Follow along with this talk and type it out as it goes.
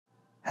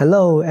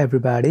Hello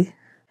everybody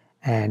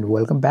and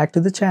welcome back to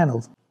the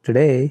channel.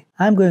 Today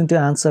I'm going to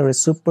answer a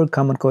super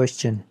common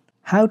question: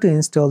 how to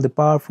install the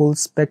powerful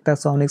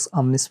Spectrasonics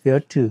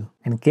Omnisphere 2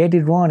 and get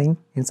it running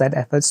inside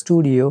FL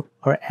Studio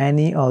or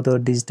any other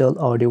digital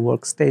audio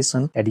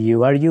workstation that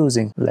you are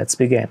using. Let's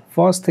begin.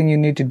 First thing you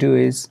need to do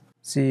is,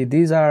 see,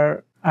 these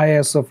are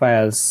ISO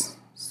files,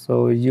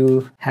 so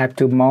you have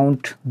to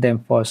mount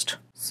them first.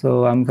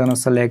 So I'm gonna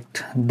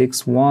select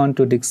disk 1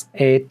 to disk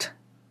 8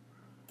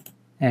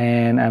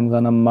 and I'm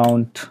gonna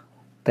mount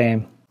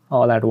them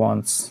all at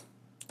once,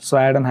 so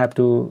I don't have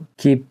to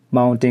keep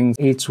mounting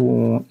each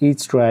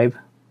drive.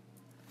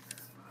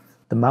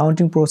 The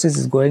mounting process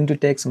is going to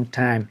take some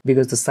time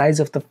because the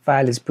size of the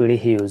file is pretty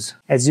huge.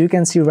 As you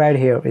can see right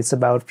here, it's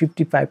about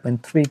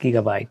 55.3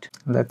 gigabyte.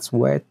 Let's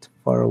wait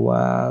for a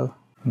while.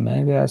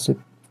 Maybe I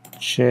should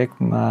check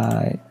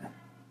my...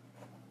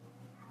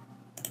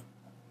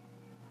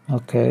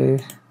 okay.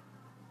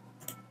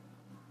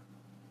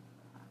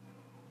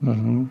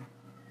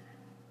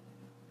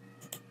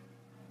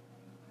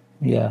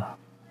 Yeah.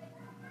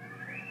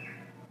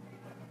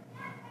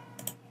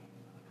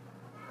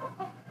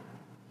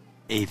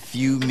 A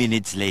few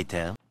minutes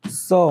later.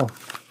 So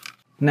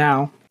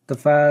now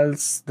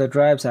the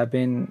drives have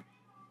been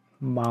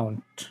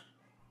mounted.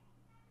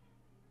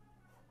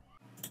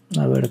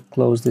 I better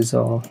close this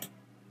all.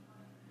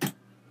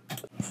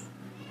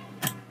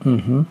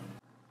 Now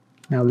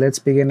let's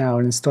begin our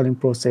installing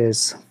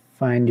process.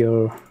 Find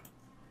your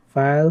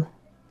file.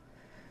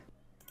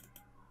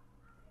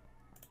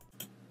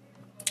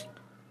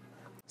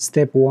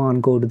 Step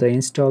 1, go to the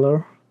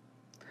installer.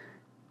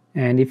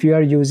 And if you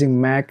are using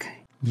Mac,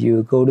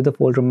 you go to the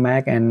folder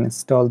Mac and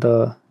install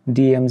the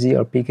DMZ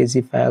or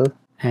PKG file.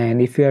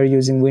 And if you are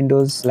using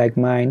Windows like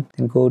mine,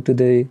 then go to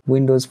the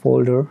Windows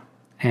folder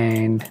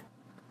and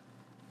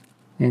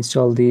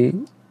install the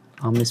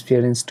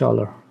Omnisphere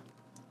installer.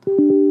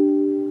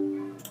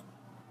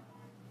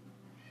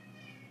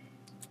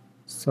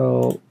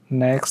 So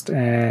next,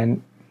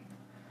 and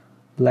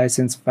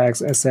license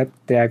fax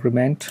accept the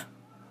agreement.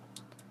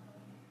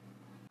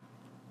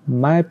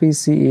 My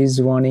PC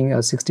is running a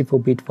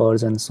 64-bit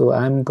version, so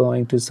I'm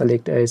going to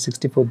select a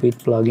 64-bit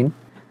plugin.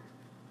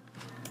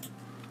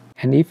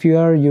 And if you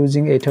are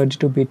using a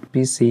 32-bit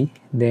PC,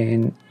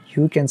 then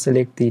you can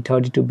select the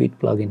 32-bit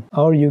plugin,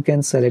 or you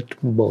can select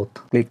both.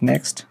 Click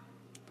next.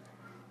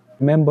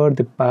 Remember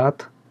the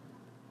path: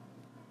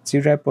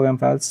 C-drive program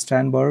files,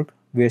 Steinberg,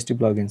 VST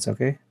plugins.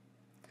 Okay.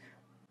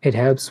 It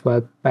helps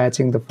while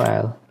patching the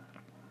file.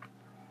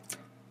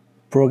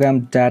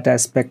 Program data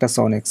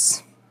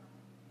Spectrasonics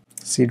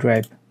C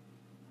drive.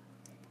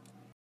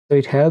 So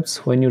it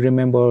helps when you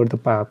remember the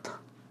path.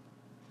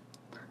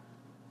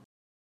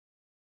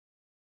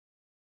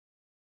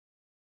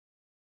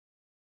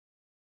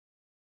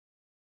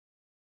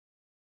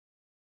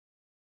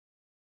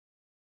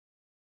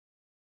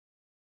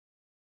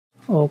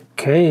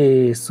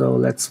 Okay, so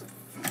let's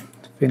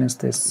finish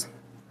this.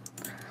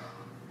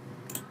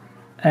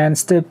 And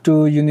step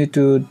 2, you need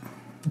to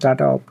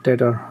data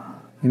updater.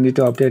 You need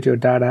to update your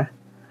data.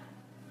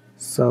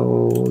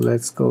 So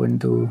let's go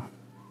into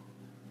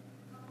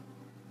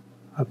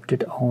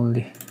update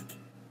only.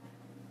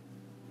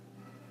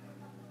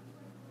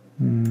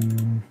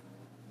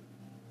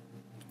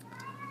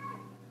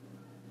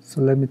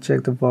 So let me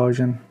check the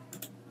version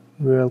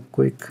real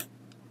quick.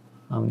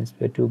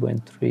 Omnisphere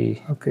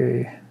 2.3.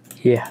 Okay,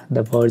 yeah,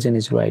 the version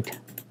is right.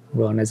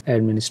 Run as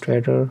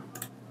administrator.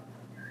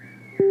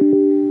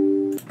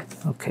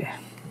 Okay.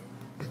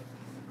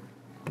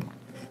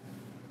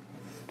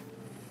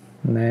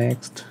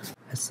 Next,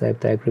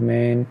 accept the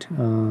agreement.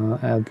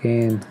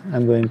 Again,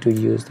 I'm going to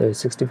use the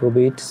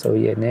 64-bit. So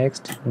yeah,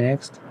 next,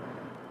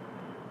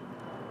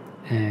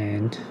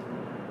 and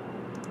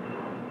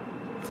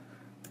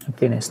I'm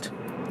finished.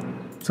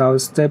 So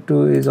step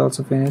 2 is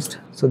also finished.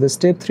 So the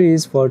step 3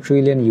 is for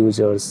Trillion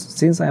users.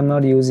 Since I'm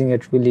not using a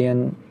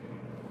Trillion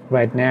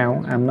right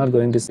now, I'm not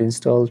going to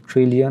install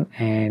Trillion.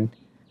 And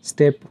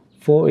step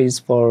 4 is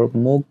for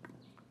Moog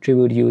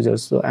Tribute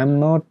users. So I'm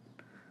not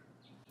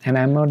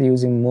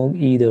using Moog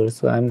either,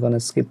 so I'm gonna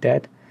skip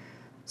that.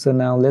 So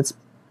now let's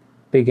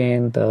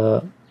begin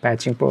the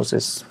patching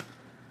process.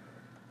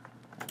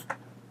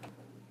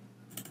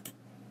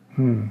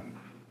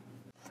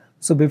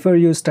 So before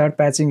you start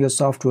patching your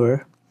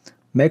software,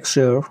 make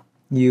sure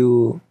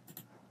you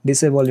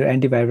disable your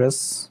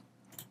antivirus,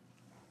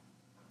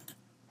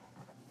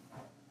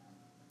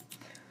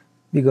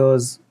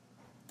 because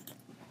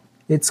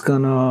it's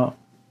gonna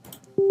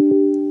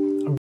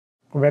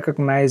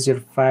recognize your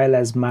file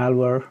as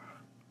malware,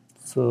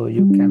 so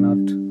you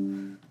cannot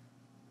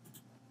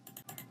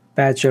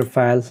patch your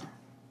file.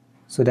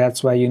 So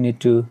that's why you need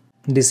to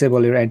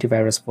disable your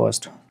antivirus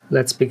first.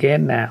 Let's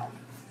begin now.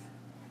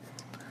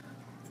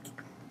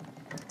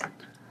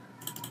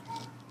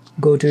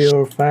 Go to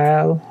your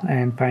file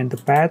and find the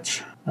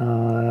patch.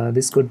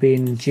 This could be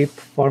in zip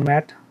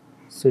format,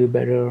 so you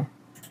better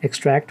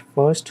extract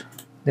first,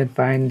 then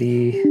find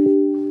the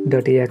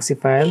 .exe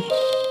file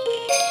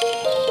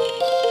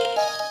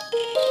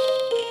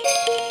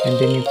and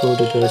then you go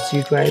to the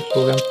C drive,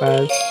 program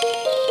files,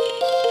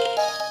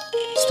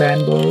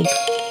 Steinberg,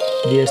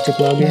 VST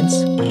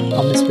plugins,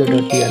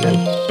 Omnisphere.dll,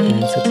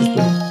 and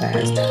successfully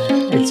patched.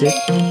 Exit.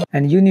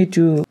 And you need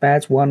to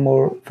patch one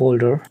more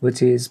folder,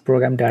 which is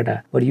program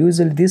data. But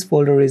usually this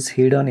folder is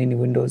hidden in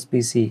Windows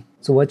PC.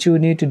 So what you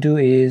need to do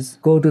is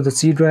go to the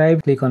C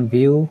drive, click on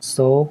View,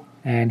 Show,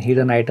 and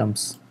Hidden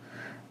Items.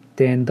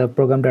 Then the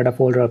program data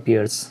folder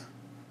appears.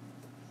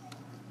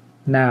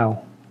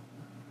 Now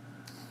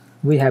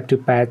we have to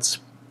patch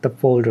the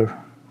folder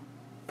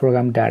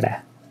program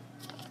data.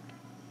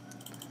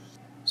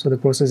 So the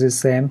process is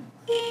same.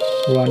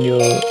 Run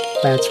your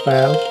patch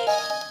file,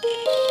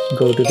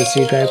 go to the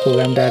C drive,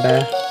 program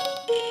data,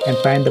 and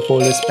find the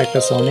folder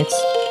Spectrasonics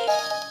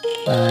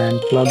and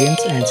plugins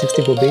and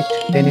 64-bit.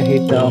 Then you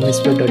hit the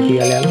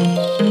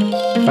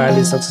omnisphere.dll. File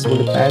is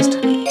successfully patched.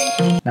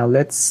 Now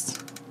let's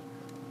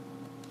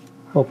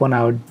open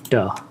our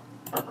DAW.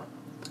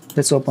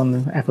 Let's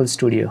open FL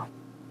Studio.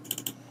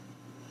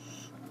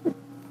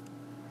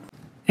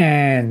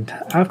 And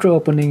after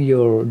opening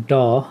your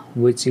DAW,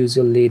 which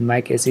usually in my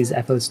case is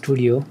FL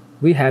Studio,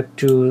 we have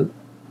to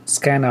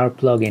scan our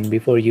plugin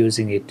before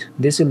using it.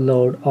 This will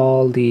load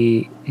all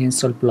the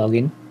installed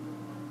plugin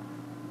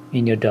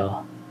in your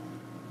DAW.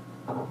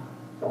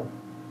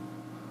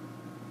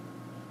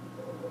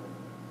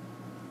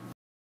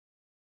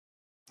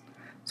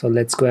 So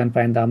let's go and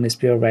find the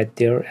Omnisphere right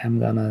there. I'm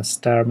gonna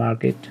star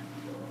mark it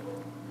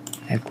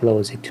and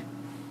close it.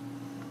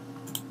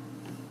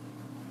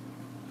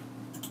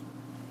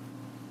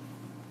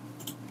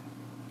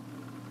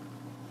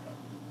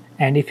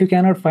 And if you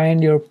cannot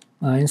find your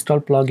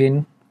installed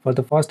plugin for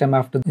the first time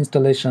after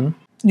installation,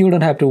 you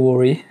don't have to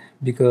worry,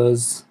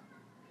 because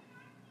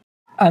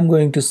I'm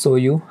going to show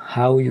you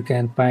how you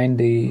can find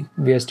the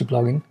VST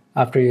plugin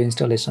after your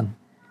installation.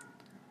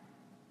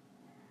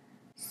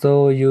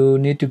 So you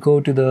need to go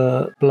to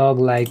the plug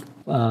like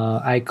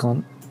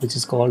icon, which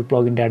is called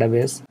plugin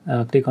database.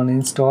 Click on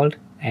installed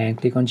and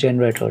click on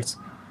generators.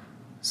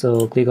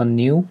 So click on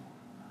new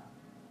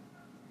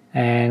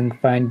and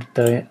find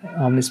the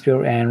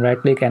Omnisphere and right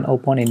click and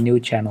open a new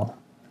channel.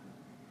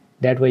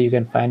 That way you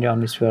can find your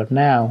Omnisphere.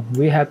 Now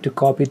we have to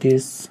copy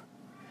this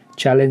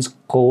challenge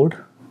code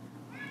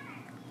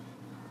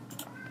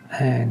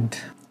and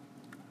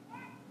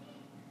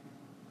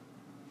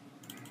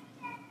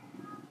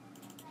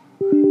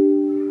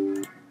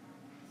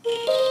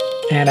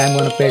I'm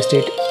going to paste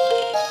it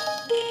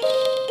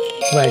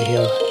right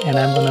here, and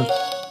I'm going to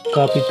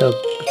copy the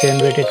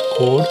generated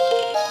code.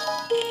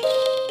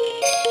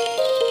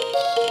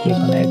 Click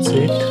on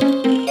exit,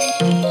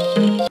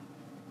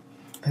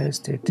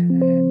 paste it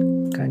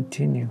and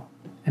continue.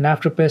 And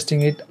after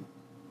pasting it,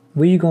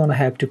 we're gonna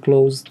have to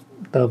close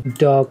the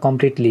DAW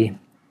completely.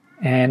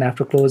 And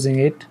after closing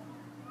it,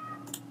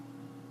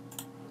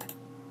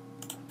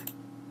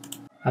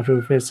 after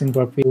refreshing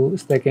for a few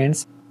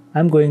seconds,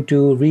 I'm going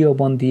to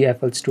reopen the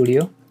FL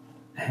Studio,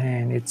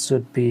 and it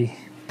should be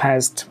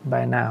patched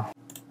by now.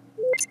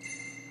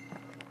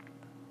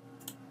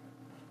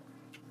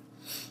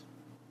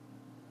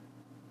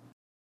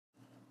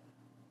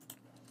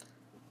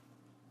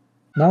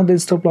 Now the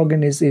install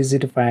plugin is easy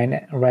to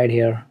find right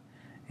here.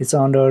 It's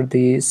under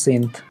the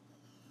synth.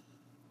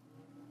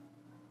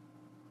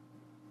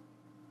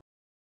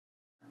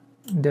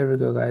 There we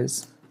go,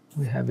 guys.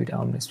 We have it,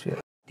 Omnisphere.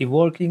 The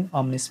working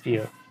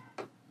Omnisphere.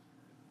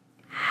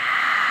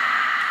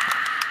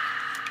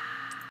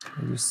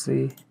 You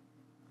see,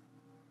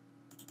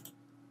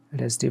 it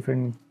has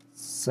different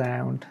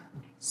sound,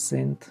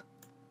 synth.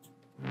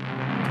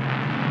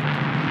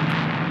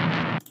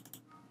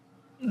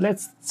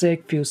 Let's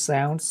check few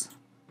sounds.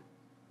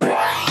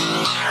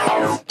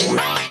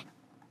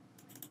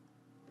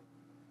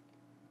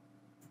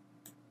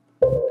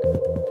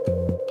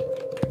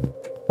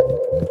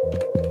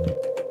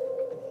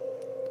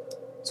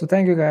 So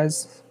thank you,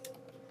 guys.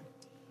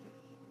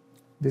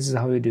 This is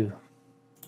how you do.